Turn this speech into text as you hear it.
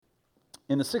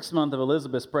In the 6th month of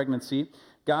Elizabeth's pregnancy,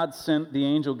 God sent the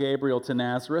angel Gabriel to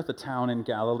Nazareth, a town in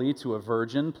Galilee, to a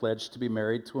virgin pledged to be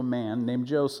married to a man named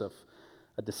Joseph,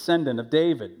 a descendant of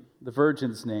David. The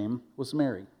virgin's name was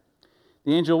Mary.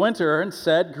 The angel went to her and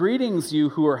said, "Greetings,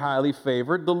 you who are highly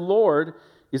favored. The Lord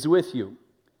is with you."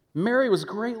 Mary was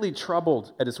greatly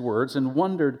troubled at his words and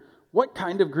wondered what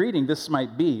kind of greeting this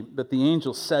might be. But the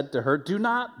angel said to her, "Do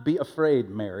not be afraid,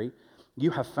 Mary.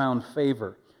 You have found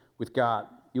favor with God.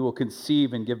 You will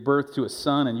conceive and give birth to a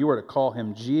son, and you are to call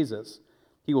him Jesus.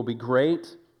 He will be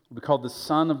great, will be called the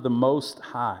Son of the Most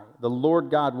High. The Lord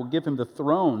God will give him the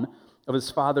throne of his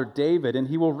father David, and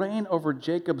he will reign over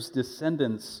Jacob's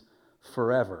descendants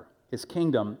forever. His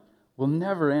kingdom will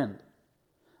never end."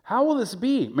 "How will this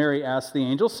be?" Mary asked the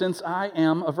angel, "since I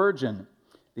am a virgin?"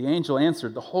 The angel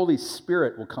answered, "The Holy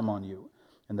Spirit will come on you,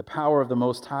 and the power of the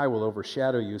Most High will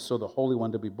overshadow you, so the Holy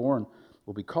One to be born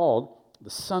will be called the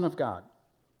Son of God.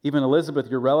 Even Elizabeth,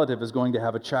 your relative, is going to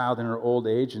have a child in her old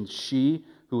age, and she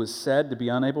who is said to be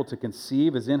unable to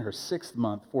conceive is in her 6th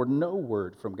month, for no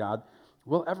word from God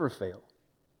will ever fail."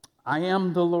 "I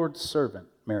am the Lord's servant,"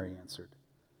 Mary answered.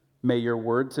 "May your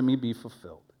word to me be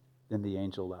fulfilled." Then the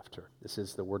angel left her. This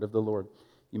is the word of the Lord.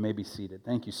 You may be seated.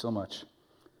 Thank you so much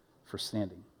for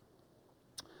standing.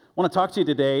 I want to talk to you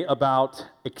today about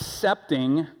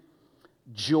accepting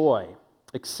joy.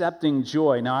 Accepting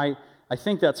joy. Now, I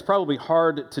think that's probably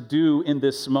hard to do in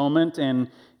this moment,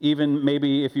 and even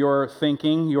maybe if you're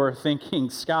thinking,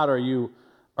 "Scott, are you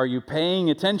paying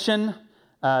attention?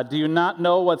 Do you not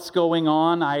know what's going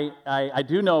on?" I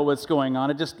do know what's going on.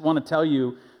 I just want to tell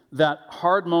you that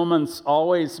hard moments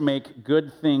always make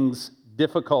good things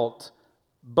difficult,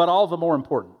 but all the more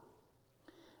important.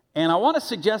 And I want to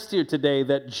suggest to you today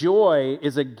that joy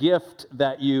is a gift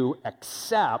that you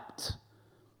accept,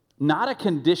 not a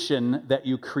condition that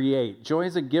you create. Joy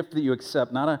is a gift that you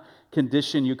accept, not a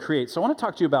condition you create. So I want to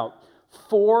talk to you about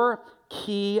 4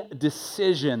 key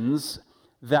decisions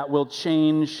that will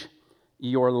change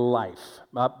your life.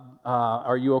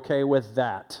 Are you okay with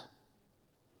that?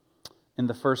 In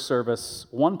the first service,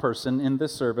 one person in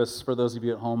this service, for those of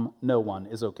you at home, no one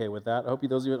is okay with that. I hope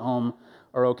those of you at home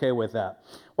are okay with that.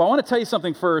 Well, I want to tell you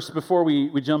something first before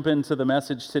we jump into the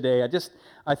message today.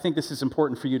 I think this is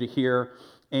important for you to hear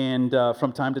and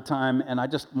from time to time, and I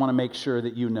just want to make sure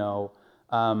that you know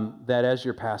that as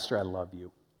your pastor, I love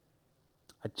you.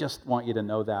 I just want you to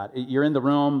know that. You're in the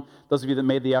room. Those of you that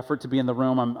made the effort to be in the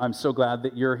room, I'm so glad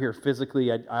that you're here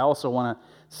physically. I also want to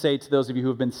say to those of you who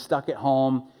have been stuck at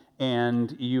home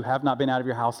and you have not been out of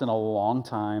your house in a long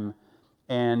time,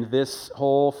 and this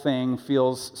whole thing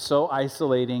feels so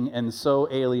isolating and so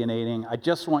alienating, I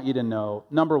just want you to know,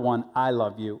 number 1, I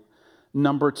love you.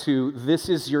 Number 2, this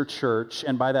is your church,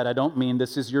 and by that I don't mean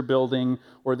this is your building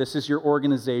or this is your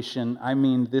organization. I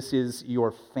mean this is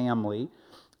your family,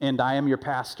 and I am your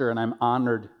pastor, and I'm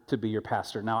honored to be your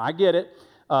pastor. Now, I get it.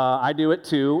 I do it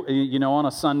too. You know, on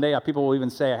a Sunday, people will even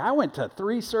say, "I went to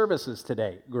 3 services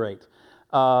today." Great.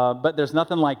 But there's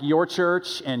nothing like your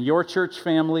church and your church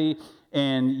family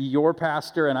and your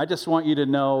pastor, and I just want you to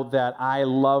know that I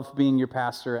love being your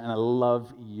pastor, and I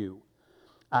love you.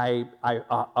 I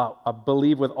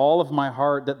believe with all of my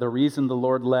heart that the reason the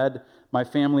Lord led my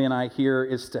family and I here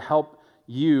is to help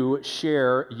you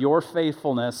share your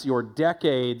faithfulness, your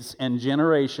decades and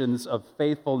generations of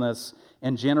faithfulness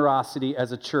and generosity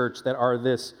as a church that are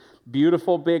this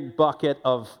beautiful big bucket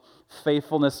of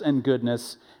faithfulness and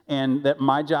goodness, and that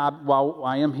my job while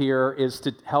I am here is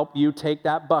to help you take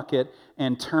that bucket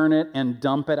and turn it and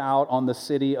dump it out on the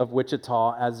city of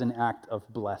Wichita as an act of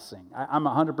blessing. I'm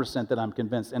 100% that I'm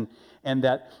convinced, and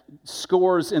that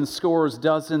scores and scores,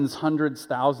 dozens, hundreds,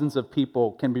 thousands of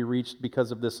people can be reached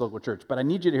because of this local church. But I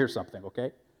need you to hear something,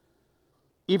 okay?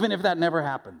 Even if that never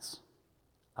happens,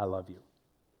 I love you.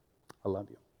 I love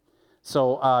you.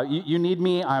 So you need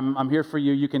me, I'm here for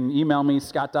you. You can email me,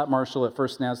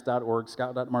 scott.marshall@firstnaz.org,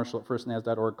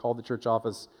 scott.marshall@firstnaz.org. Call the church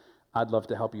office. I'd love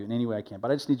to help you in any way I can,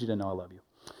 but I just need you to know I love you.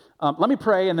 Let me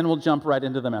pray, and then we'll jump right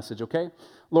into the message, okay?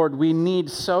 Lord, we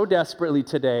need so desperately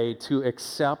today to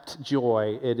accept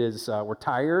joy. It is, we're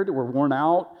tired, we're worn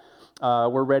out,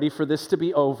 we're ready for this to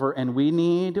be over, and we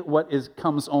need what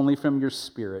comes only from your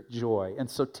Spirit, joy. And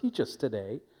so teach us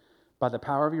today, by the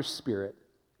power of your Spirit,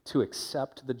 to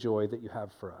accept the joy that you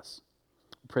have for us.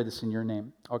 We pray this in your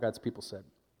name. All God's people said,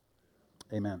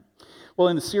 amen. Well,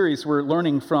 in the series, we're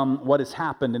learning from what has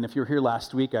happened, and if you were here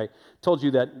last week, I told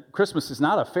you that Christmas is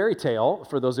not a fairy tale.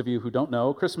 For those of you who don't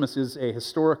know, Christmas is a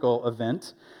historical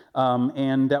event,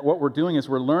 and that what we're doing is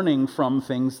we're learning from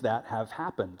things that have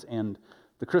happened, and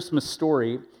the Christmas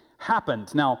story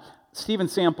happened. Now, Stephen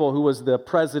Sample, who was the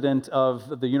president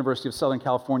of the University of Southern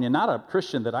California, not a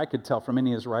Christian that I could tell from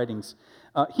any of his writings,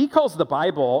 he calls the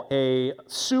Bible a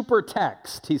super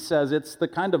text. He says it's the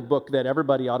kind of book that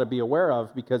everybody ought to be aware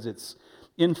of because it's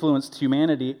influenced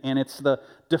humanity, and it's the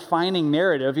defining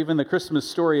narrative. Even the Christmas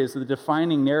story is the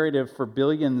defining narrative for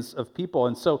billions of people.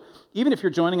 And so even if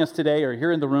you're joining us today or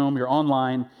here in the room, you're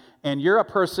online, and you're a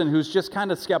person who's just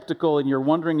kind of skeptical and you're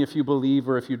wondering if you believe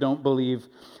or if you don't believe,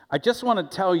 I just want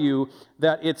to tell you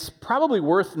that it's probably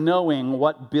worth knowing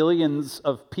what billions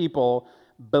of people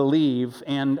believe.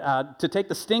 And to take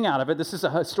the sting out of it, this is a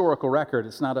historical record.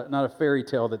 It's not a fairy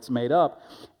tale that's made up.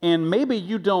 And maybe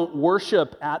you don't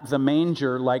worship at the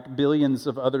manger like billions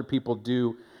of other people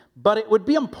do, but it would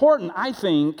be important, I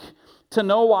think, to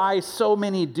know why so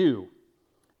many do.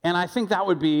 And I think that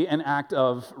would be an act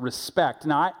of respect.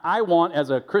 Now, I want, as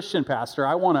a Christian pastor,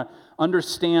 I want to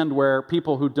understand where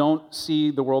people who don't see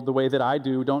the world the way that I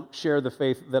do, don't share the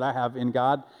faith that I have in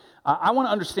God, I want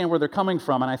to understand where they're coming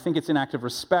from. And I think it's an act of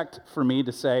respect for me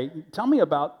to say, tell me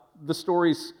about the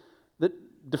stories that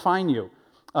define you.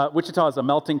 Wichita is a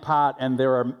melting pot, and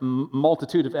there are a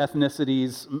multitude of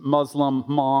ethnicities, Muslim,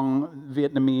 Hmong,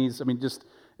 Vietnamese. I mean,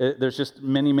 there's just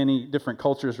many, many different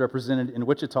cultures represented in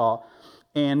Wichita.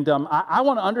 And I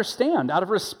want to understand, out of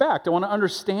respect, I want to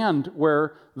understand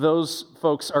where those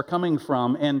folks are coming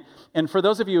from. And for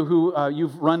those of you who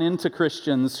you've run into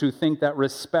Christians who think that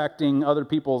respecting other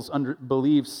people's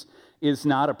beliefs is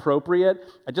not appropriate,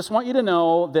 I just want you to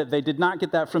know that they did not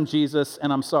get that from Jesus,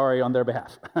 and I'm sorry on their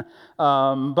behalf.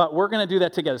 But we're going to do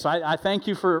that together. So I thank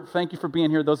you for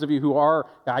being here. Those of you who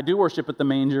I do worship at the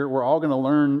manger. We're all going to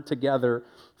learn together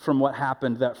from what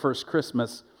happened that first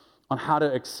Christmas on how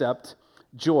to accept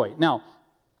joy. Now,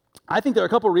 I think there are a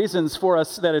couple reasons for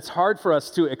us that it's hard for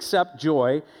us to accept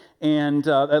joy, and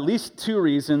at least two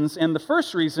reasons. And the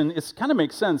first reason kind of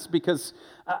makes sense because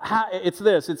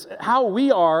it's how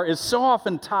we are is so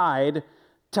often tied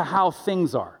to how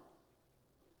things are.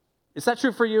 Is that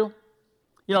true for you?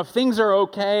 You know, if things are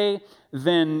okay,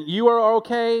 then you are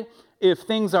okay. If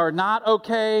things are not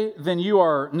okay, then you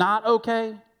are not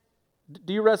okay.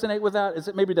 Do you resonate with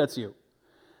that? Maybe that's you.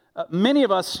 Many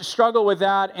of us struggle with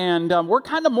that, and we're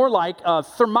kind of more like a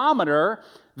thermometer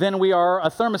than we are a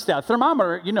thermostat.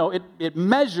 Thermometer, you know, it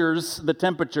measures the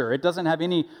temperature. It doesn't have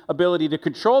any ability to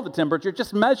control the temperature. It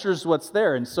just measures what's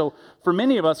there. And so for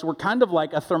many of us, we're kind of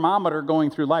like a thermometer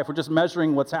going through life. We're just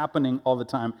measuring what's happening all the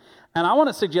time. And I want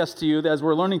to suggest to you that as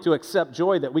we're learning to accept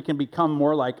joy, that we can become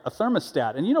more like a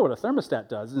thermostat. And you know what a thermostat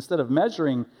does? Instead of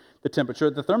measuring the temperature,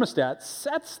 the thermostat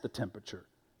sets the temperature.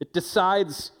 It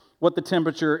decides what the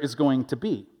temperature is going to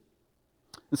be.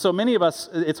 And so many of us,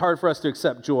 it's hard for us to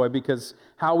accept joy because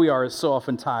how we are is so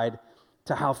often tied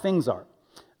to how things are.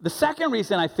 The second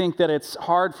reason I think that it's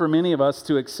hard for many of us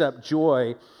to accept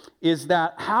joy is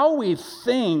that how we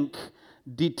think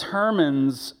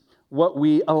determines what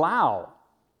we allow.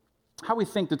 How we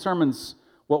think determines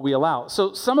what we allow.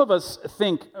 So some of us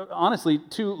think, honestly,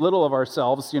 too little of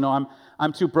ourselves. You know,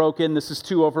 I'm too broken. This is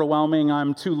too overwhelming.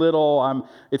 I'm too little.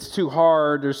 It's too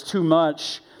hard. There's too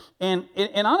much. And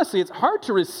honestly, it's hard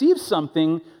to receive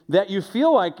something that you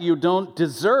feel like you don't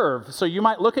deserve. So you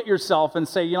might look at yourself and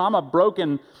say, you know, I'm a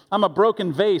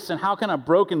broken vase, and how can a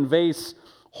broken vase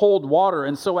hold water?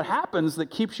 And so what happens that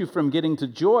keeps you from getting to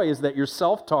joy is that your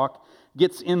self-talk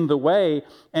gets in the way.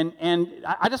 And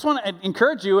I just want to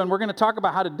encourage you, and we're going to talk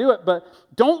about how to do it, but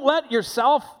don't let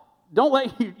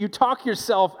you talk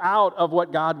yourself out of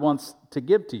what God wants to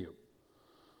give to you.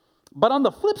 But on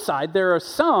the flip side, there are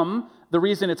the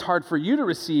reason it's hard for you to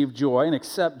receive joy and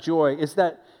accept joy is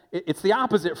that it's the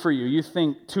opposite for you. You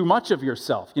think too much of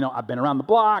yourself. You know, I've been around the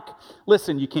block.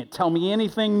 Listen, you can't tell me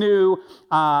anything new.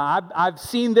 I've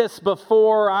seen this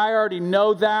before. I already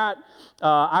know that.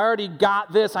 I already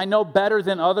got this. I know better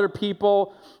than other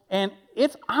people. And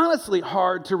it's honestly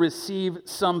hard to receive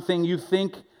something you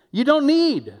think you don't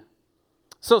need.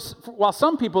 So while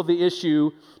some people, the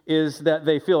issue is that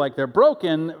they feel like they're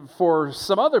broken, for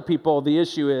some other people, the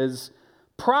issue is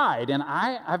pride. And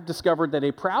I've discovered that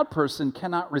a proud person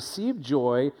cannot receive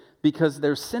joy because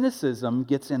their cynicism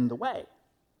gets in the way.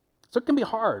 So it can be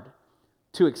hard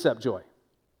to accept joy.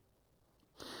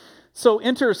 So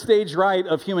enter stage right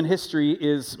of human history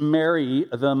is Mary,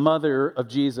 the mother of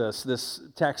Jesus. This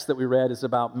text that we read is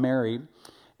about Mary.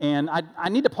 And I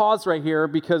need to pause right here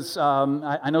because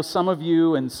I know some of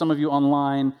you and some of you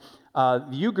online,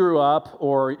 you grew up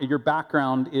or your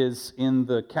background is in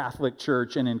the Catholic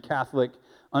Church and in Catholic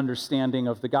understanding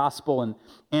of the gospel.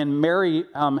 And Mary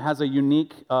has a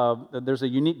unique, there's a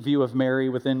unique view of Mary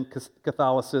within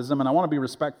Catholicism, and I want to be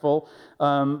respectful,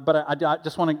 but I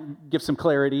just want to give some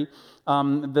clarity.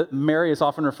 Mary is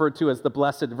often referred to as the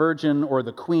Blessed Virgin or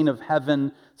the Queen of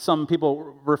Heaven. Some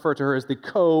people refer to her as the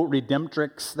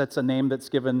Co-Redemptrix. That's a name that's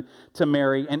given to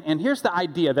Mary. And here's the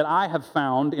idea that I have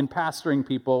found in pastoring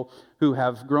people who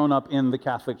have grown up in the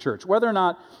Catholic Church. Whether or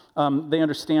not they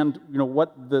understand,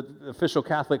 what the official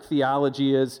Catholic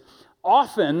theology is,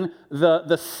 often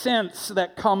the sense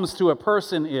that comes to a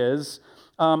person is,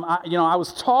 I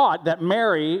was taught that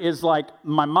Mary is like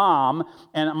my mom,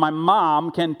 and my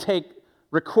mom can take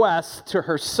requests to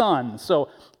her son. So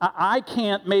I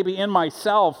can't maybe in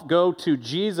myself go to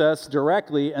Jesus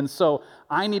directly, and so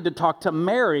I need to talk to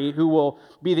Mary, who will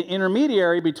be the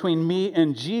intermediary between me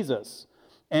and Jesus.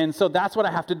 And so that's what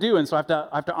I have to do, and so I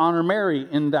have to honor Mary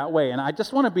in that way. And I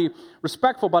just want to be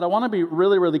respectful, but I want to be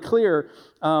really, really clear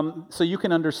so you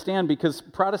can understand, because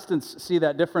Protestants see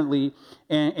that differently.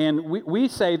 And we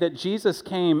say that Jesus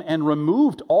came and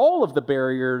removed all of the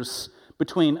barriers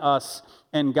between us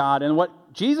and God. And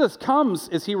what Jesus comes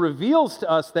is he reveals to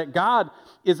us that God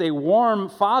is a warm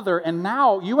Father, and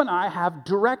now you and I have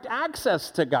direct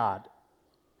access to God.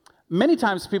 Many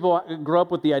times people grow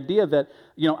up with the idea that,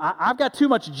 I've got too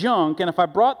much junk, and if I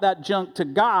brought that junk to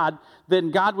God,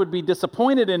 then God would be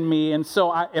disappointed in me, and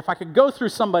so if I could go through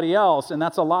somebody else, and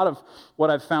that's a lot of what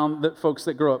I've found that folks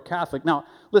that grow up Catholic. Now,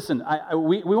 listen,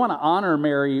 we want to honor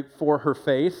Mary for her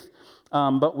faith,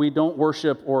 but we don't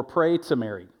worship or pray to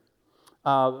Mary.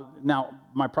 Now,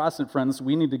 my Protestant friends,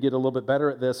 we need to get a little bit better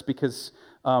at this, because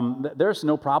there's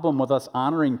no problem with us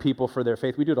honoring people for their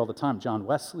faith. We do it all the time. John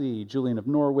Wesley, Julian of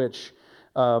Norwich,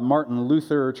 Martin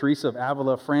Luther, Teresa of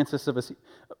Avila, Francis of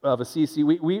Assisi.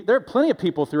 There are plenty of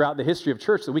people throughout the history of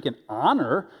church that we can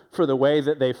honor for the way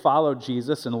that they followed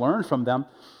Jesus and learn from them,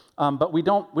 but we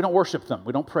don't worship them.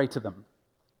 We don't pray to them.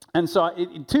 And so,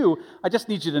 I just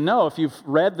need you to know, if you've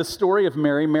read the story of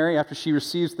Mary, after she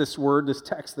receives this word, this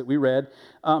text that we read,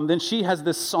 then she has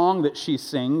this song that she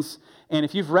sings. And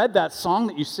if you've read that song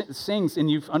that she sings and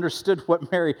you've understood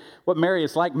what Mary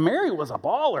is like, Mary was a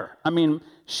baller. I mean,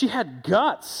 she had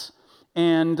guts.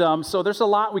 And so there's a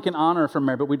lot we can honor from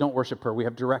Mary, but we don't worship her. We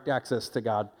have direct access to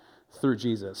God through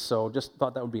Jesus. So just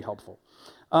thought that would be helpful.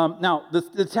 Now,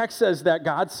 the text says that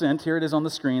God sent, here it is on the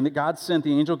screen, that God sent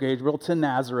the angel Gabriel to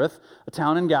Nazareth, a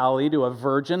town in Galilee, to a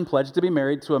virgin pledged to be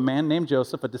married to a man named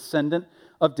Joseph, a descendant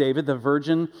of David. The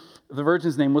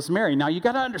virgin's name was Mary. Now, you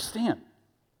got to understand,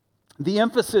 the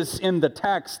emphasis in the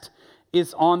text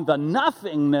is on the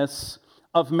nothingness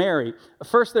of Mary.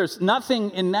 First, there's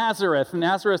nothing in Nazareth.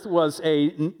 Nazareth was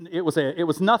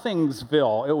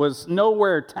Nothingsville. It was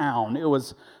nowhere town. It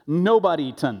was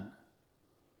Nobodyton.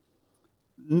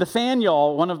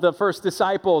 Nathanael, one of the first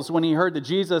disciples, when he heard that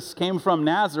Jesus came from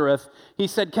Nazareth, he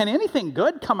said, "Can anything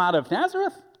good come out of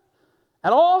Nazareth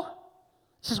at all?"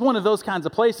 It's just one of those kinds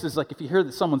of places, like if you hear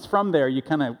that someone's from there, you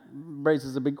kind of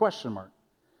raises a big question mark.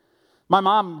 My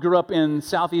mom grew up in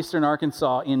southeastern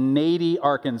Arkansas, in Nady,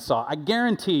 Arkansas. I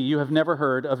guarantee you have never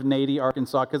heard of Nady,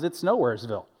 Arkansas, because it's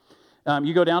Nowheresville.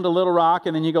 You go down to Little Rock,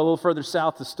 and then you go a little further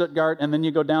south to Stuttgart, and then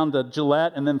you go down to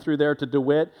Gillette, and then through there to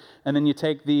DeWitt, and then you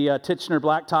take the Titchener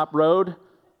Blacktop Road.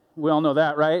 We all know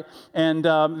that, right? And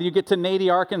you get to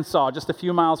Nady, Arkansas, just a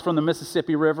few miles from the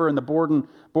Mississippi River and the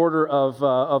border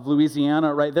of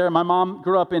Louisiana right there. My mom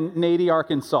grew up in Nady,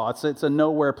 Arkansas. It's a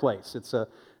nowhere place. It's a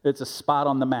spot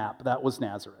on the map. That was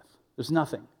Nazareth. There's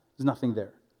nothing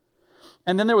there.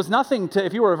 And then there was nothing to,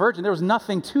 if you were a virgin, there was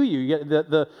nothing to you.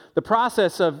 The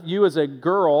process of you as a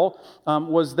girl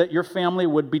was that your family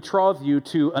would betroth you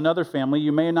to another family.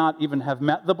 You may not even have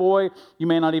met the boy. You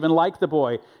may not even like the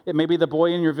boy. It may be the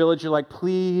boy in your village. You're like,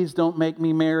 "Please don't make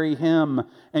me marry him."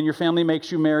 And your family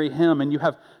makes you marry him. And you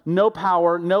have no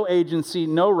power, no agency,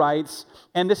 no rights.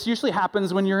 And this usually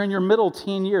happens when you're in your middle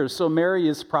teen years. So Mary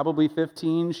is probably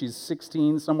 15. She's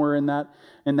 16, somewhere in that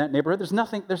neighborhood. There's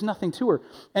nothing to her.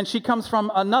 And she comes from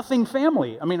a nothing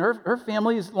family. I mean, her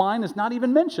family's line is not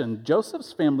even mentioned.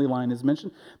 Joseph's family line is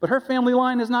mentioned, but her family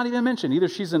line is not even mentioned. Either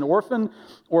she's an orphan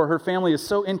or her family is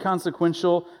so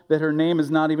inconsequential that her name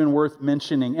is not even worth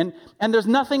mentioning. And there's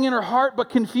nothing in her heart but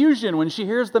confusion when she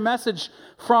hears the message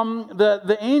from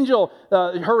the angel.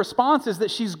 Her response is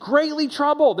that she's greatly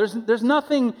troubled. There's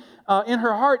nothing in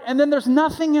her heart, and then there's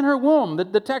nothing in her womb.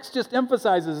 The text just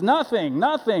emphasizes nothing.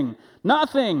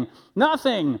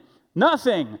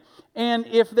 And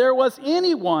if there was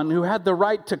anyone who had the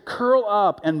right to curl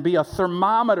up and be a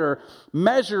thermometer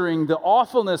measuring the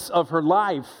awfulness of her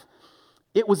life,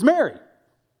 it was Mary.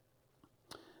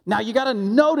 Now, you got to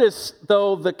notice,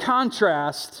 though, the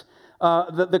contrast.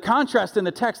 The contrast in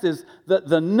the text is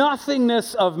the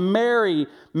nothingness of Mary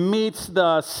meets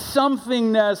the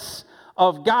somethingness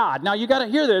of God. Now, you got to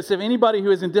hear this. If anybody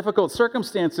who is in difficult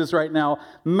circumstances right now,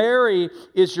 Mary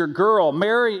is your girl.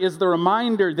 Mary is the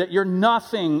reminder that your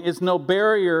nothing is no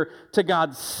barrier to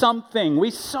God's something.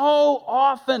 We so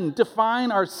often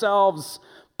define ourselves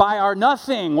by our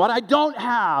nothing, what I don't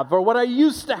have, or what I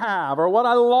used to have, or what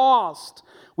I lost.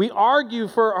 We argue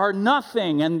for our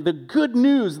nothing, and the good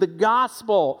news, the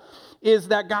gospel, is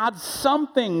that God's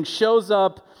something shows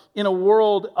up in a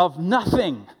world of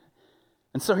nothing.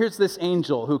 And so here's this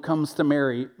angel who comes to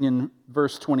Mary in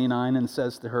verse 29 and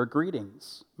says to her,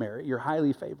 "Greetings, Mary, you're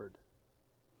highly favored."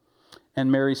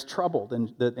 And Mary's troubled,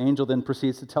 and the angel then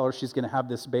proceeds to tell her she's going to have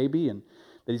this baby, and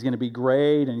that he's going to be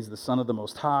great, and he's the Son of the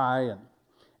Most High.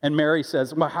 And Mary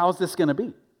says, "Well, how's this going to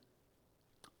be?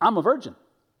 I'm a virgin.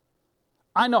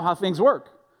 I know how things work.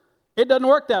 It doesn't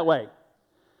work that way."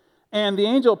 And the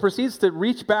angel proceeds to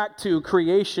reach back to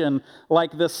creation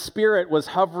like the Spirit was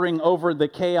hovering over the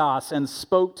chaos and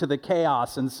spoke to the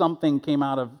chaos, and something came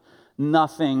out of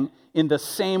nothing. In the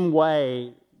same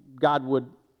way, God would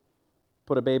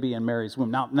put a baby in Mary's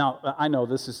womb. Now, I know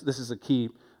this is a key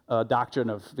doctrine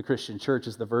of the Christian church,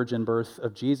 is the virgin birth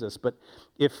of Jesus. But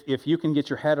if you can get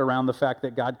your head around the fact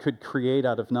that God could create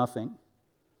out of nothing,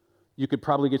 you could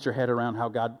probably get your head around how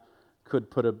God could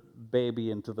put a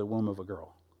baby into the womb of a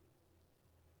girl.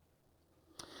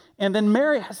 And then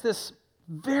Mary has this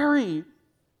very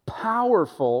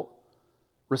powerful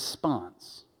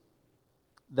response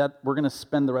that we're going to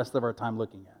spend the rest of our time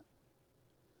looking at.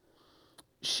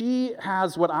 She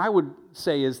has what I would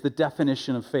say is the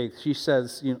definition of faith. She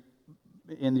says,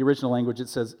 in the original language, it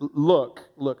says, look,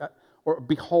 or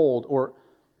behold, or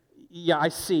yeah, I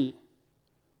see.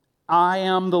 I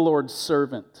am the Lord's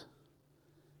servant.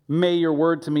 May your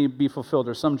word to me be fulfilled.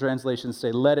 Or some translations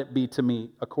say, let it be to me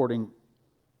according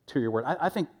to your word. I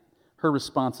think her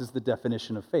response is the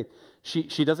definition of faith.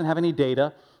 She doesn't have any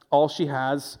data. All she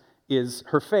has is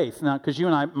her faith. Now, because you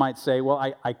and I might say, well,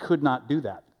 I could not do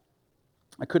that.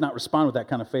 I could not respond with that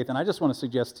kind of faith. And I just want to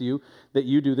suggest to you that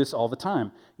you do this all the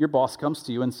time. Your boss comes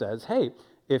to you and says, hey,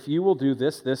 if you will do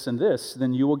this, this, and this,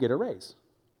 then you will get a raise.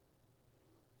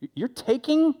 You're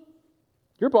taking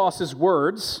your boss's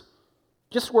words,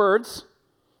 just words,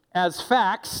 as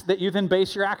facts that you then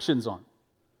base your actions on.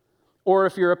 Or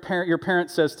if you're a parent, your parent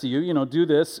says to you, do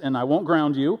this and I won't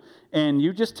ground you, and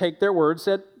you just take their words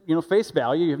at, face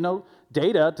value. You have no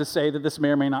data to say that this may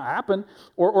or may not happen.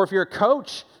 Or if you're a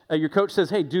coach, your coach says,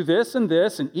 hey, do this and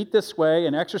eat this way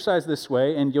and exercise this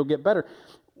way and you'll get better.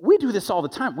 We do this all the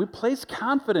time. We place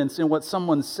confidence in what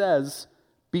someone says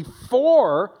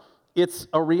before it's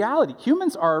a reality.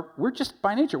 We're just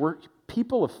by nature, we're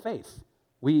people of faith.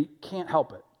 We can't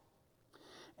help it.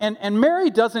 And Mary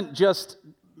doesn't just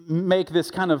make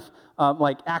this kind of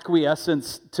like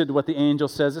acquiescence to what the angel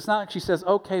says. It's not like she says,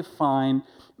 okay, fine.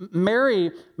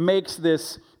 Mary makes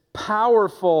this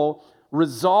powerful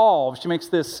resolve. She makes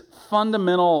this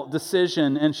fundamental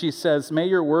decision, and she says, may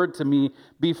your word to me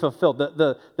be fulfilled.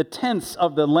 The tense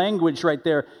of the language right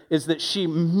there is that she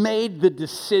made the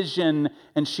decision,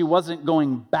 and she wasn't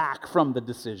going back from the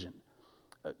decision.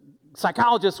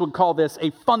 Psychologists would call this a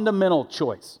fundamental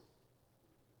choice.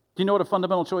 Do you know what a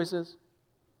fundamental choice is?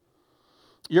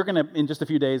 You're going to, in just a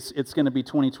few days, it's going to be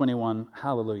 2021.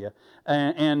 Hallelujah.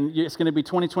 And it's going to be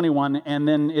 2021, and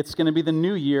then it's going to be the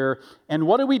new year. And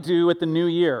what do we do at the new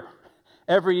year?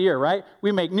 Every year, right?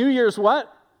 We make New Year's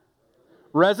what?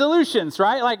 Resolutions,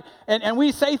 right? And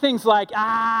we say things like,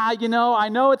 I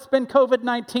know it's been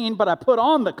COVID-19, but I put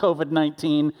on the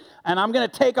COVID-19, and I'm going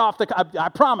to take off I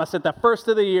promise at the first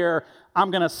of the year,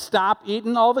 I'm going to stop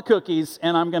eating all the cookies,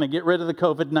 and I'm going to get rid of the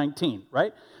COVID-19,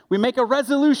 right? We make a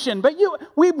resolution, but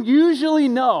we usually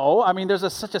know,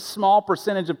 there's such a small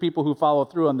percentage of people who follow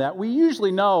through on that. We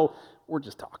usually know we're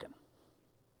just talking.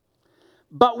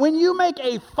 But when you make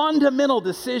a fundamental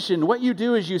decision, what you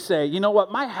do is you say, you know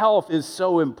what, my health is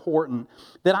so important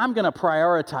that I'm going to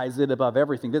prioritize it above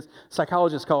everything. This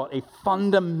psychologists call it a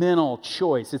fundamental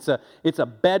choice. It's a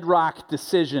bedrock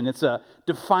decision. It's a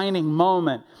defining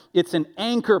moment. It's an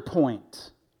anchor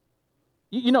point.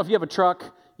 If you have a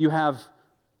truck, you have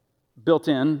built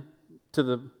in to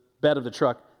the bed of the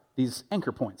truck these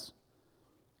anchor points.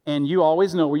 And you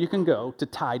always know where you can go to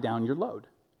tie down your load.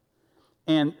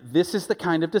 And this is the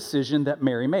kind of decision that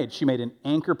Mary made. She made an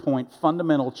anchor point,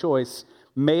 fundamental choice.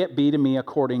 May it be to me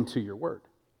according to your word.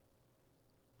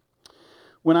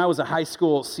 When I was a high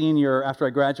school senior, after I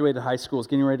graduated high school, I was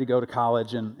getting ready to go to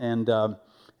college and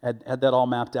had that all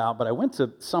mapped out. But I went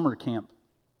to summer camp.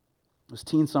 It was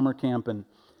teen summer camp, and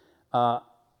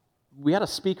we had a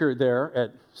speaker there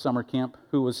at summer camp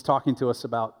who was talking to us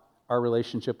about our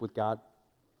relationship with God.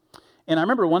 And I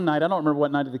remember one night, I don't remember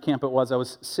what night of the camp it was, I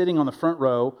was sitting on the front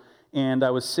row, and I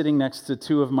was sitting next to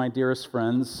two of my dearest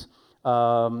friends,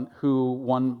 who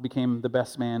one became the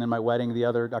best man in my wedding, the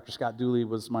other, Dr. Scott Dooley,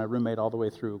 was my roommate all the way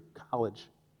through college.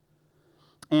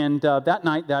 And that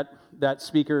night, that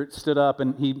speaker stood up,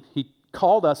 and he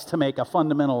called us to make a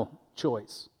fundamental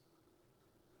choice.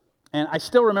 And I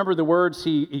still remember the words.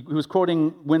 He was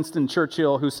quoting Winston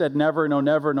Churchill, who said, "Never, no,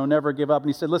 never, no, never give up." And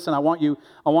he said, "Listen, I want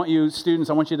you students,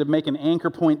 I want you to make an anchor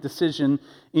point decision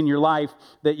in your life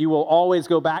that you will always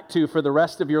go back to for the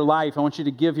rest of your life. I want you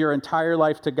to give your entire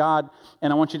life to God,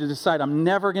 and I want you to decide, I'm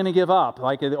never going to give up."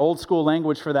 Like the old school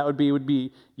language for that would be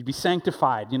you'd be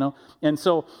sanctified, you know. And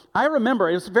so I remember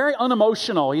it was very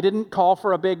unemotional. He didn't call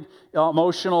for a big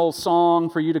emotional song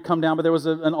for you to come down, but there was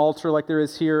an altar like there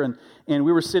is here, and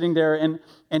we were sitting there,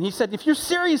 and he said, "If you're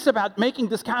serious about making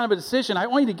this kind of a decision, I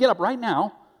want you to get up right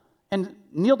now and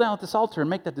kneel down at this altar and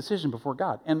make that decision before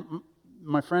God." And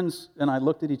my friends and I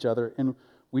looked at each other, and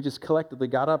we just collectively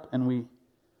got up, and we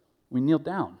kneeled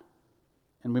down,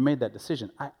 and we made that decision.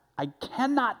 I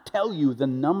cannot tell you the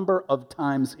number of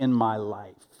times in my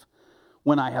life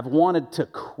when I have wanted to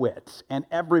quit, and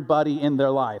everybody in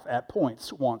their life at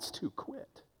points wants to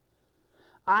quit.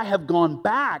 I have gone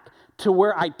back to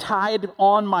where I tied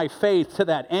on my faith to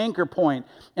that anchor point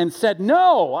and said,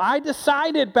 no, I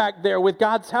decided back there with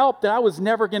God's help that I was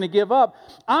never going to give up.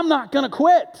 I'm not going to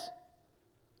quit.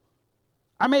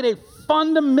 I made a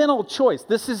fundamental choice.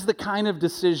 This is the kind of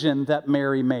decision that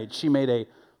Mary made. She made a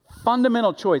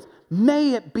fundamental choice.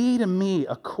 May it be to me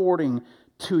according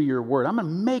to your word.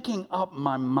 I'm making up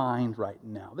my mind right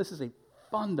now. This is a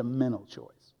fundamental choice.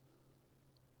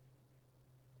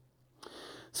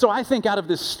 So I think out of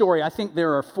this story, I think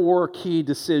there are 4 key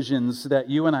decisions that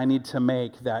you and I need to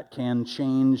make that can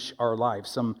change our lives,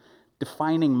 some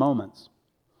defining moments.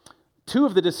 2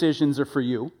 of the decisions are for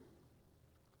you.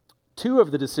 2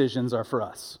 of the decisions are for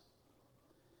us.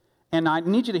 And I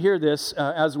need you to hear this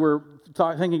as we're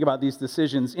thinking about these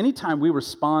decisions. Anytime we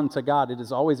respond to God, it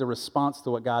is always a response to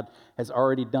what God has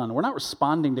already done. We're not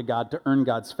responding to God to earn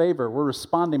God's favor. We're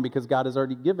responding because God has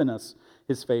already given us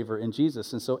his favor in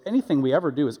Jesus. And so anything we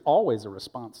ever do is always a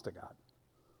response to God.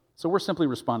 So we're simply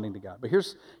responding to God. But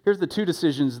here's the 2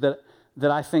 decisions that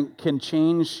I think can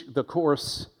change the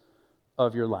course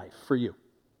of your life for you.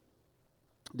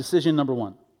 Decision number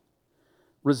 1,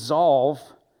 resolve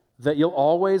that you'll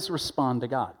always respond to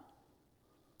God.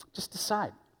 Just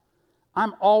decide.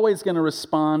 I'm always going to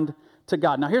respond to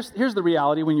God. Now, here's the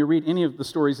reality when you read any of the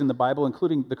stories in the Bible,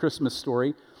 including the Christmas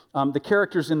story. The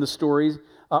characters in the stories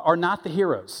are not the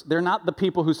heroes. They're not the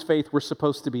people whose faith we're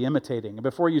supposed to be imitating. And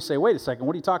before you say, wait a second,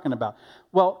 what are you talking about?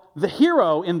 Well, the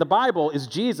hero in the Bible is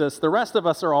Jesus. The rest of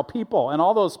us are all people. And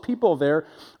all those people there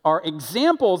are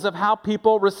examples of how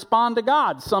people respond to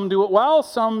God. Some do it well,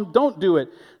 some don't do it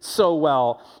so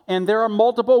well. And there are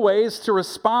multiple ways to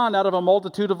respond out of a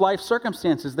multitude of life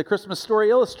circumstances. The Christmas story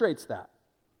illustrates that.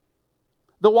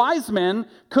 The wise men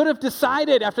could have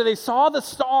decided after they saw the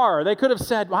star, they could have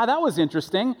said, wow, that was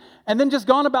interesting, and then just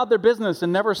gone about their business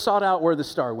and never sought out where the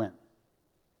star went.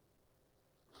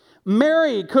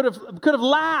 Mary could have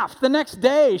laughed the next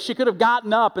day. She could have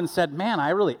gotten up and said, man, I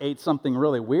really ate something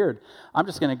really weird. I'm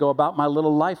just going to go about my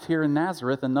little life here in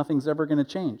Nazareth, and nothing's ever going to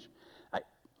change.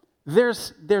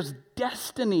 There's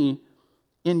destiny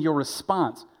in your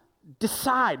response.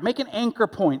 Decide, make an anchor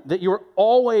point that you're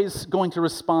always going to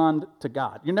respond to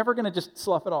God. You're never going to just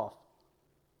slough it off.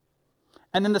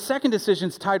 And then the second decision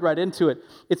is tied right into it.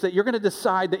 It's that you're going to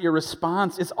decide that your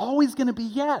response is always going to be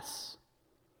yes.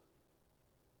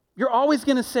 You're always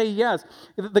going to say yes.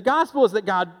 The gospel is that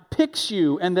God picks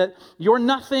you and that your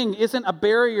nothing isn't a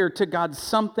barrier to God's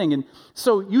something. And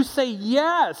so you say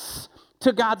yes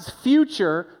to God's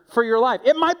future for your life.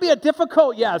 It might be a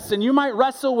difficult yes, and you might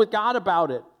wrestle with God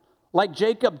about it. Like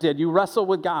Jacob did, you wrestle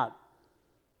with God.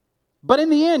 But in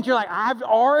the end, you're like, I've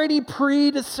already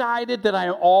pre-decided that I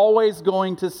am always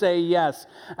going to say yes.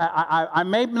 I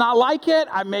may not like it,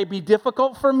 it may be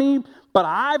difficult for me, but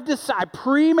I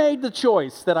pre-made the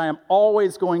choice that I am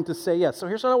always going to say yes. So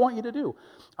here's what I want you to do.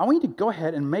 I want you to go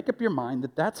ahead and make up your mind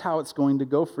that that's how it's going to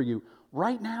go for you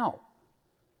right now.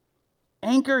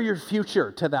 Anchor your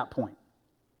future to that point.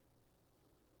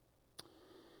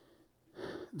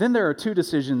 Then there are 2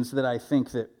 decisions that I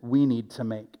think that we need to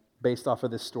make based off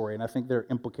of this story, and I think they're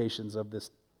implications of this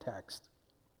text.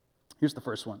 Here's the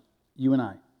first one. You and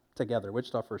I, together,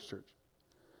 Wichita First Church.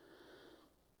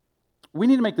 We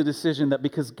need to make the decision that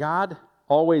because God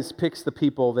always picks the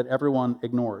people that everyone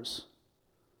ignores,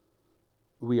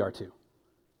 we are too.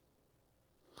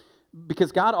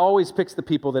 Because God always picks the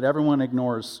people that everyone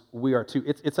ignores, we are too.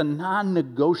 It's a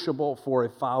non-negotiable for a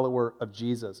follower of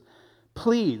Jesus.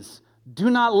 Please do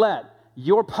not let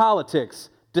your politics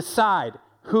decide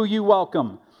who you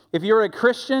welcome. If you're a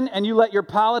Christian and you let your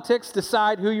politics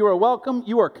decide who you are welcome,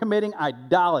 you are committing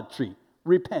idolatry.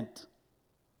 Repent.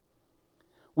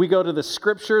 We go to the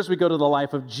scriptures, we go to the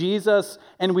life of Jesus,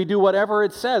 and we do whatever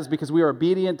it says because we are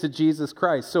obedient to Jesus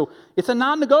Christ. So it's a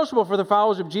non-negotiable for the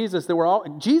followers of Jesus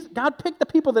that God picked the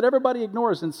people that everybody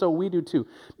ignores, and so we do too.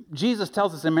 Jesus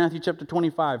tells us in Matthew chapter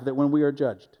 25 that when we are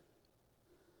judged,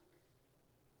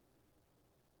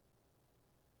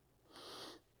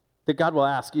 that God will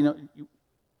ask,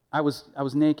 I was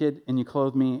naked and you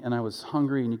clothed me, and I was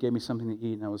hungry and you gave me something to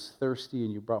eat, and I was thirsty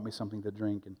and you brought me something to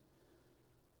drink.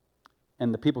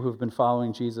 And the people who have been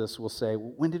following Jesus will say,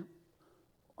 we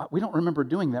don't remember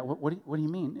doing that. What do you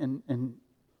mean? And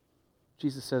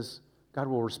Jesus says, God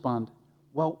will respond,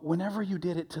 well, whenever you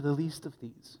did it to the least of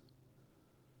these,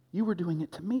 you were doing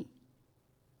it to me.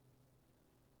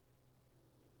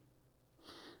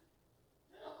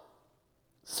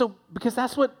 So, because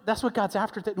that's what God's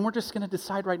after, and we're just going to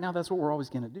decide right now that's what we're always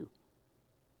going to do.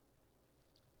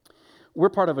 We're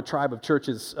part of a tribe of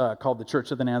churches called the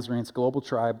Church of the Nazarenes Global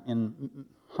Tribe in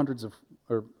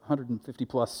 150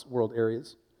 plus world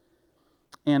areas.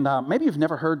 And maybe you've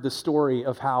never heard the story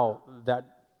of how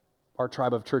our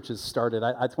tribe of churches started.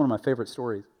 It's one of my favorite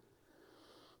stories.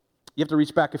 You have to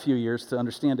reach back a few years to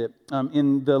understand it.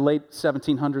 In the late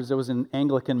 1700s, there was an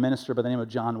Anglican minister by the name of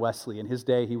John Wesley. In his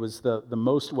day, he was the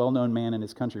most well-known man in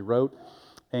his country, wrote.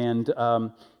 And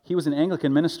he was an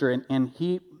Anglican minister, and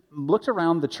he looked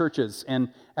around the churches, and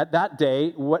at that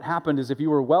day, what happened is if you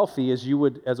were wealthy, as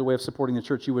a way of supporting the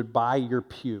church, you would buy your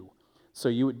pew. So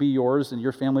you would be yours, and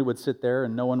your family would sit there,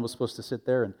 and no one was supposed to sit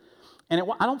there. And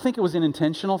I don't think it was an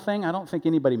intentional thing. I don't think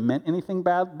anybody meant anything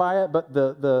bad by it, but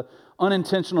the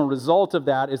unintentional result of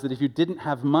that is that if you didn't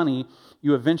have money,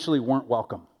 you eventually weren't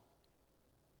welcome.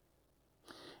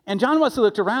 And John Wesley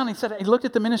looked around, and he looked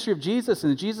at the ministry of Jesus,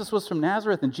 and Jesus was from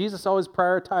Nazareth, and Jesus always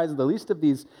prioritized the least of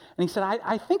these. And he said,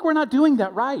 I think we're not doing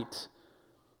that right.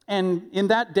 And in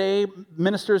that day,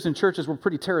 ministers and churches were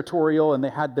pretty territorial, and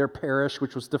they had their parish,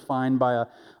 which was defined by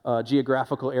a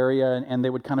geographical area, and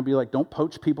they would kind of be like, don't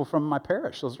poach people from my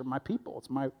parish. Those are my people. It's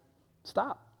my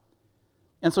stop.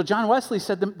 And so John Wesley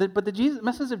said, but the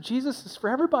message of Jesus is for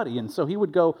everybody. And so he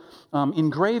would go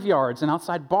in graveyards and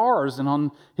outside bars and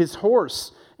on his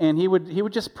horse, and he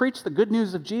would just preach the good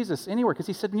news of Jesus anywhere, because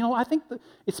he said, I think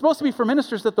it's supposed to be for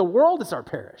ministers that the world is our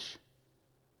parish.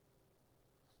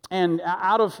 And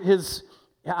out of his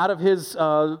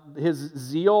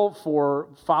zeal for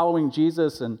following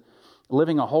Jesus and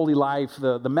living a holy life,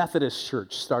 the Methodist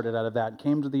Church started out of that and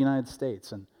came to the United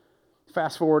States. And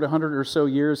fast forward 100 or so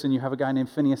years, and you have a guy named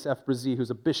Phineas F. Bresee,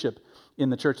 who's a bishop in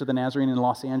the Church of the Nazarene in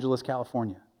Los Angeles,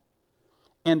 California.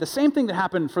 And the same thing that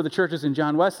happened for the churches in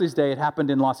John Wesley's day, it happened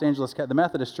in Los Angeles, the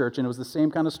Methodist Church, and it was the same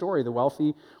kind of story. The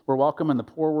wealthy were welcome and the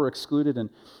poor were excluded,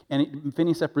 and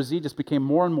Phineas F. Bresee just became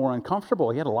more and more uncomfortable.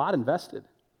 He had a lot invested.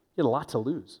 He had a lot to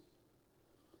lose.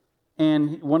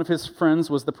 And one of his friends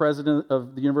was the president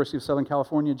of the University of Southern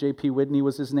California, J.P. Whitney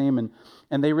was his name,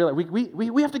 and they realized,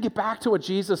 we have to get back to what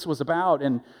Jesus was about,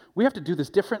 and we have to do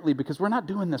this differently because we're not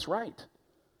doing this right.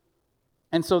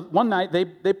 And so one night,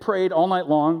 they prayed all night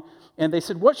long, and they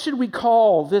said, what should we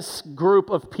call this group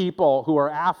of people who are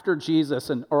after Jesus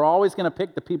and are always going to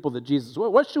pick the people that Jesus,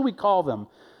 what should we call them?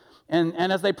 And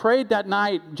as they prayed that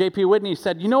night, J.P. Whitney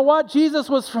said, you know what? Jesus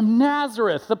was from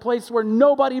Nazareth, the place where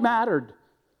nobody mattered.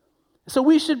 So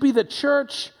we should be the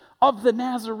Church of the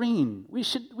Nazarene. We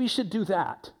should do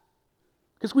that.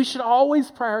 Because we should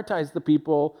always prioritize the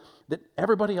people that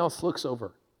everybody else looks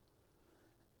over.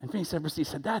 And Phineas F. Bresee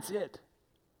said, that's it.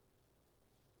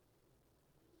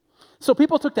 So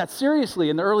people took that seriously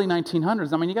in the early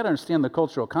 1900s. I mean, you got to understand the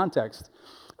cultural context.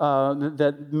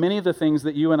 That many of the things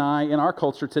that you and I, in our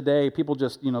culture today, people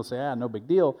just, say, no big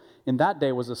deal. In that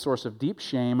day was a source of deep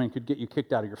shame and could get you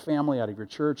kicked out of your family, out of your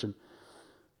church. And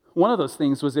one of those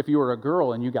things was if you were a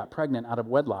girl and you got pregnant out of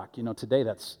wedlock. Today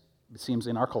it seems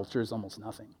in our culture is almost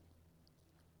nothing.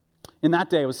 In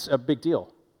that day, it was a big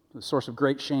deal, a source of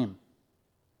great shame.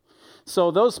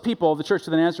 So those people, the Church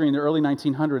of the Nazarene in the early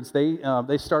 1900s,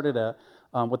 they started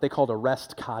what they called a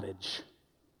rest cottage.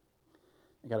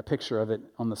 I got a picture of it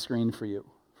on the screen for you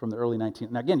from the early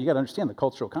 1900s. Now again, you got to understand the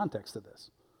cultural context of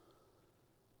this.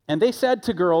 And they said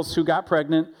to girls who got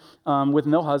pregnant with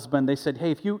no husband, they said, hey,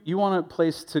 if you want a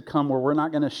place to come where we're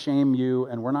not going to shame you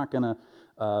and we're not going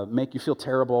to make you feel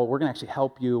terrible, we're going to actually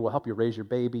help you. We'll help you raise your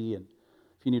baby. And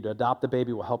If you need to adopt a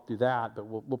baby, we'll help do that, but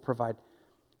we'll provide.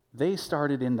 They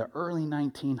started in the early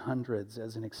 1900s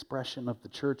as an expression of the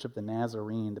Church of the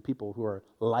Nazarene, the people who are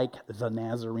like the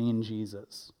Nazarene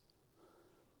Jesus.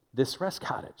 This rest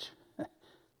cottage.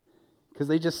 Because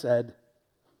they just said,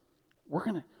 we're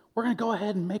going to go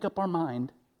ahead and make up our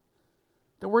mind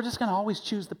that we're just going to always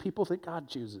choose the people that God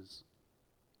chooses.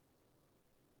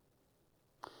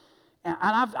 And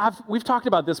we've talked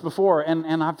about this before,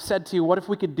 and I've said to you, what if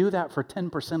we could do that for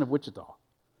 10% of Wichita?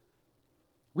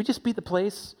 We just be the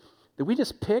place that we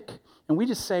just pick, and we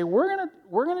just say, we're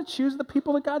gonna choose the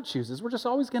people that God chooses. We're just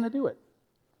always going to do it.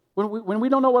 When we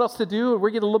don't know what else to do, and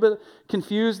we get a little bit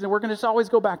confused, and we're going to just always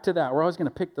go back to that. We're always going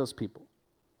to pick those people.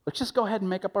 Let's just go ahead and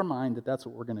make up our mind that that's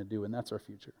what we're going to do, and that's our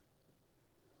future.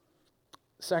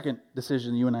 Second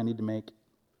decision you and I need to make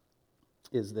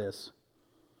is this,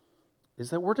 is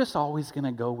that we're just always going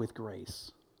to go with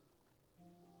grace.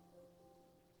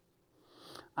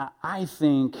 I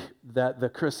think that the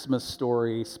Christmas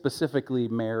story, specifically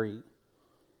Mary,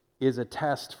 is a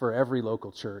test for every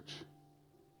local church.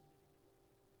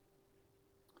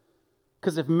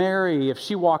 Because if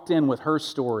she walked in with her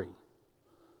story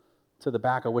to the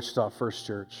back of Wichita First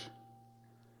Church,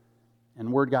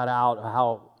 and word got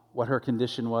out what her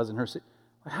condition was, and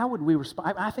how would we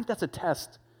respond? I think that's a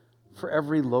test for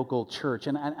every local church.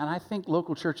 And I think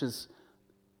local churches,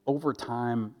 over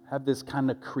time, have this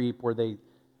kind of creep where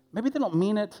maybe they don't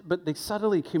mean it, but they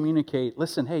subtly communicate,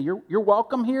 listen, hey, you're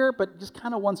welcome here, but just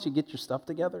kind of once you get your stuff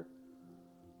together,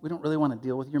 we don't really want to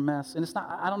deal with your mess. And it's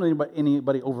not, I don't know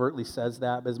anybody overtly says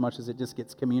that, but as much as it just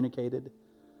gets communicated.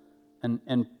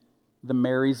 And the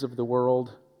Marys of the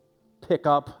world pick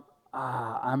up,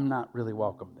 I'm not really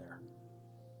welcome there.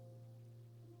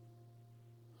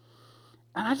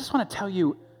 And I just want to tell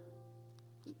you,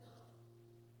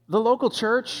 the local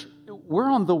church, we're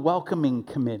on the welcoming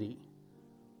committee,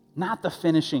 not the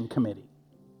finishing committee.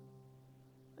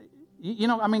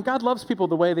 God loves people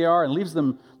the way they are and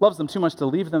loves them too much to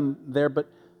leave them there,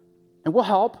 and we'll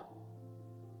help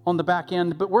on the back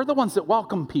end, but we're the ones that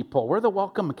welcome people. We're the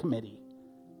welcome committee.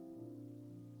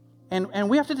 And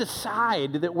we have to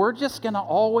decide that we're just going to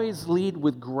always lead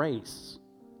with grace.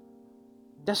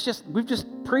 We've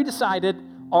just pre-decided,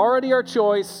 already our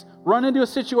choice, run into a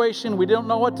situation we don't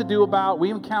know what to do about, we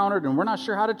encountered, and we're not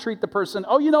sure how to treat the person.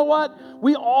 Oh, you know what?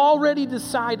 We already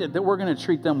decided that we're going to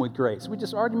treat them with grace. We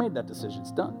just already made that decision.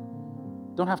 It's done.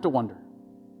 Don't have to wonder.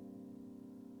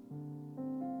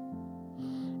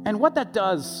 And what that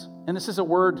does, and this is a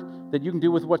word that you can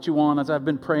do with what you want, as I've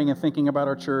been praying and thinking about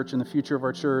our church and the future of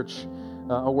our church,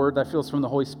 a word that feels from the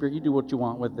Holy Spirit. You do what you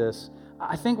want with this.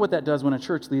 I think what that does when a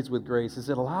church leads with grace is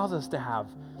it allows us to have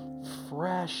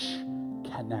fresh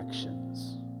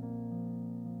connections.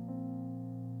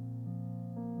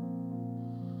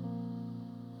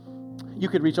 You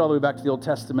could reach all the way back to the Old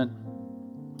Testament,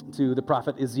 to the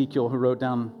prophet Ezekiel, who wrote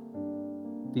down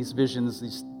these visions,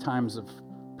 these times of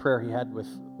prayer he had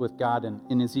with God. And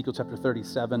in Ezekiel chapter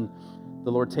 37,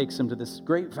 the Lord takes him to this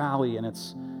great valley, and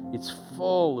it's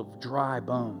full of dry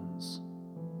bones.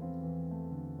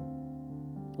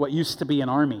 What used to be an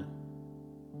army.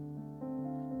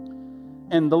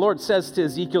 And the Lord says to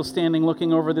Ezekiel, standing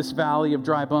looking over this valley of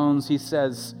dry bones, he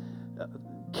says,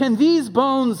 "Can these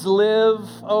bones live,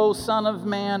 O Son of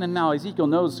Man?" And now Ezekiel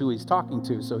knows who he's talking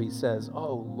to, so he says,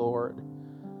 "Oh Lord,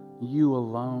 you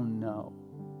alone know."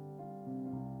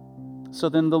 So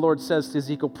then the Lord says to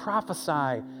Ezekiel,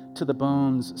 "Prophesy to the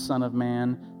bones, Son of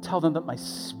Man. Tell them that my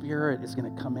Spirit is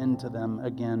going to come into them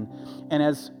again." And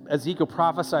as Ezekiel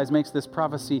prophesies, makes this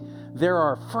prophecy, there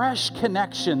are fresh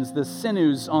connections. The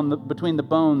sinews between the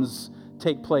bones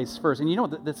take place first. And you know,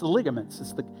 that's the ligaments.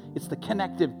 It's the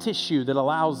connective tissue that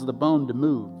allows the bone to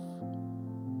move.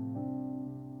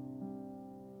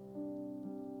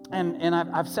 And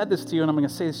I've said this to you, and I'm going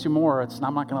to say this to you more.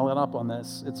 I'm not going to let up on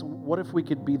this. It's, what if we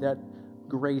could be that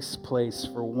grace place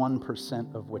for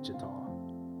 1% of Wichita?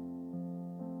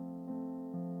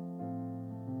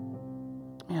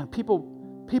 Man,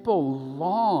 people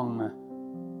long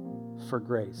for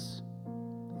grace.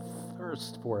 They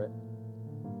thirst for it.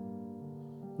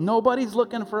 Nobody's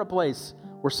looking for a place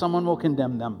where someone will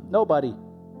condemn them. Nobody.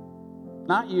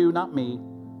 Not you, not me,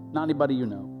 not anybody you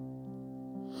know.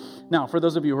 Now, for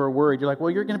those of you who are worried, you're like, well,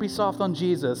 you're going to be soft on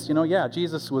Jesus. Yeah,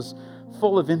 Jesus was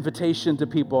full of invitation to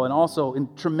people and also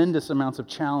in tremendous amounts of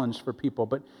challenge for people.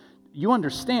 But you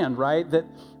understand, right, that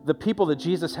the people that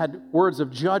Jesus had words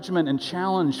of judgment and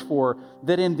challenge for,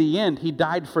 that in the end, he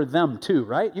died for them too,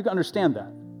 right? You understand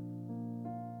that.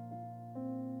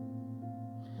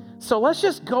 So let's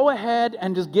just go ahead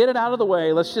and just get it out of the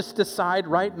way. Let's just decide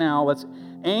right now.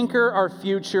 anchor our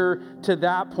future to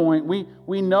that point.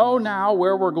 We know now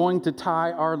where we're going to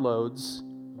tie our loads.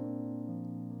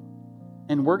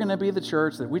 And we're going to be the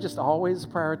church that we just always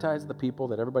prioritize the people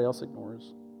that everybody else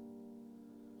ignores.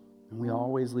 And we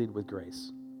always lead with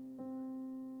grace.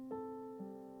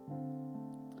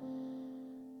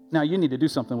 Now, you need to do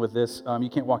something with this. You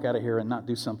can't walk out of here and not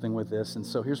do something with this. And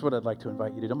so here's what I'd like to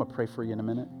invite you to do. I'm going to pray for you in a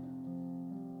minute.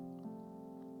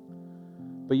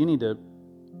 But you need to,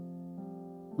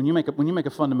 when you make a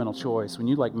fundamental choice, when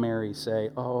you, like Mary, say,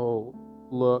 oh,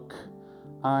 look,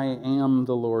 I am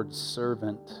the Lord's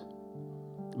servant.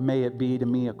 May it be to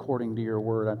me according to your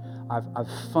word. I've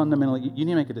fundamentally, you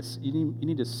need to make you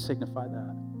need to signify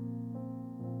that.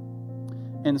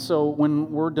 And so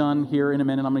when we're done here in a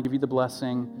minute, I'm going to give you the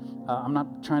blessing. I'm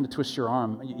not trying to twist your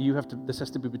arm. This has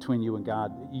to be between you and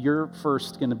God. You're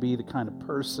first going to be the kind of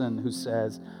person who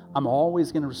says, I'm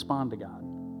always going to respond to God.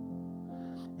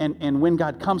 And when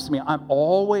God comes to me,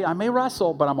 I may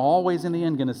wrestle, but I'm always in the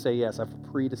end going to say yes. I've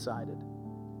pre-decided.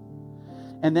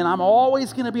 And then I'm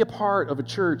always going to be a part of a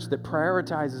church that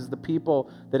prioritizes the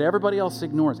people that everybody else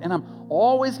ignores. And I'm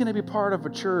always going to be part of a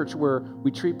church where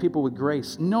we treat people with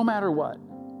grace, no matter what.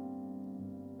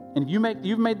 And if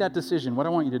you've made that decision, what I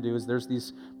want you to do is there's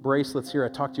these bracelets here. I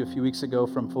talked to you a few weeks ago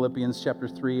from Philippians chapter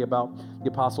 3 about the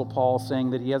Apostle Paul saying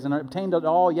that he hasn't obtained it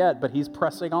all yet, but he's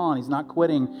pressing on. He's not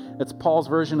quitting. It's Paul's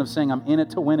version of saying, I'm in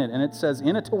it to win it. And it says,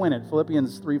 in it to win it,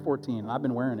 Philippians 3:14. I've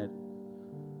been wearing it.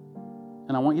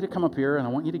 And I want you to come up here and I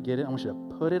want you to get it. I want you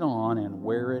to put it on and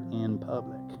wear it in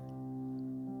public.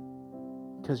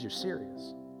 Because you're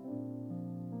serious.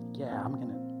 Yeah, I'm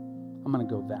gonna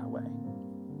go that way.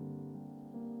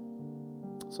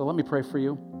 So let me pray for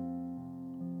you,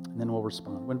 and then we'll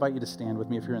respond. We invite you to stand with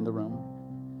me if you're in the room.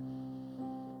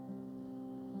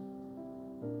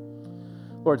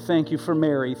 Lord, thank you for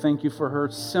Mary. Thank you for her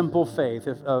simple faith.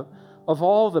 Of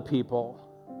all the people,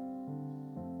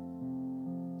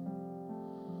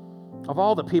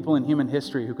 in human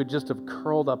history who could just have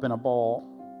curled up in a ball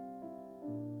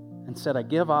and said, I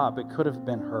give up, it could have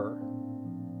been her.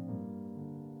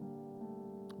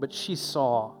 But she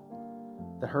saw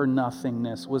that her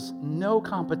nothingness was no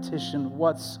competition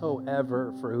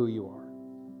whatsoever for who you are.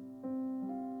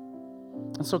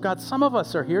 And so, God, some of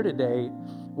us are here today.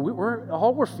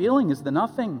 All we're feeling is the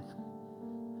nothing.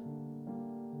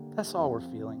 That's all we're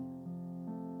feeling.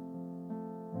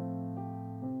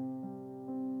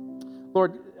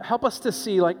 Lord, help us to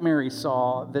see, like Mary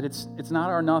saw, that it's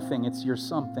not our nothing, it's your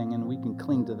something, and we can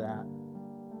cling to that.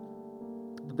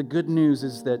 But the good news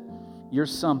is that your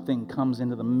something comes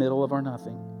into the middle of our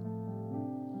nothing.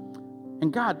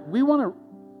 And God, we want to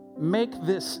make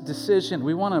this decision.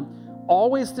 We want to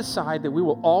always decide that we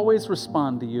will always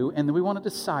respond to you, and then we want to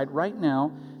decide right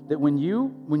now that when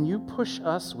you push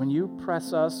us, when you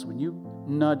press us, when you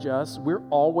nudge us, we're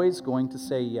always going to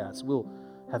say yes. We'll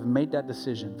have made that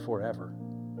decision forever.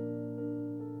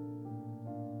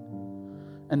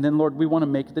 And then, Lord, we want to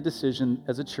make the decision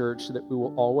as a church that we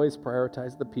will always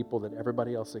prioritize the people that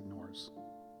everybody else ignores,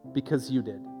 because you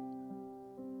did.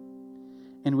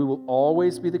 And we will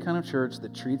always be the kind of church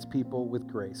that treats people with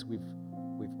grace. We've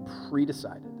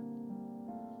pre-decided.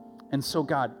 And so,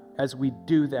 God, as we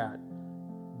do that,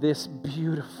 this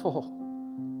beautiful,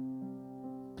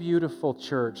 beautiful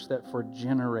church that for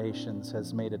generations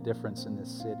has made a difference in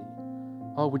this city.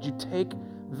 Oh, would you take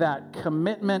that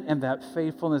commitment and that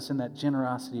faithfulness and that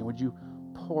generosity, and would you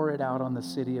pour it out on the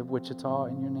city of Wichita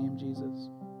in your name, Jesus?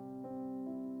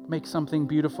 Make something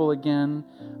beautiful again,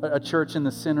 a church in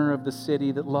the center of the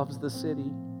city that loves the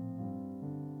city,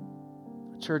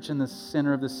 a church in the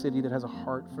center of the city that has a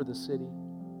heart for the city,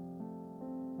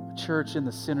 a church in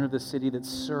the center of the city that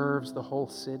serves the whole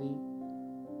city.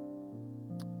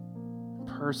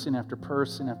 Person after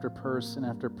person after person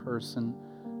after person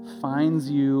finds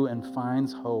you and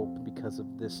finds hope because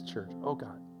of this church. Oh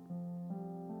God,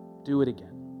 do it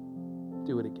again.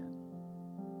 Do it again.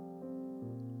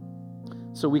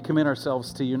 So we commit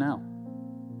ourselves to you now,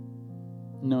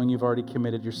 knowing you've already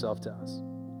committed yourself to us.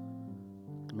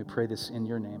 And we pray this in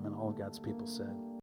your name, and all of God's people said.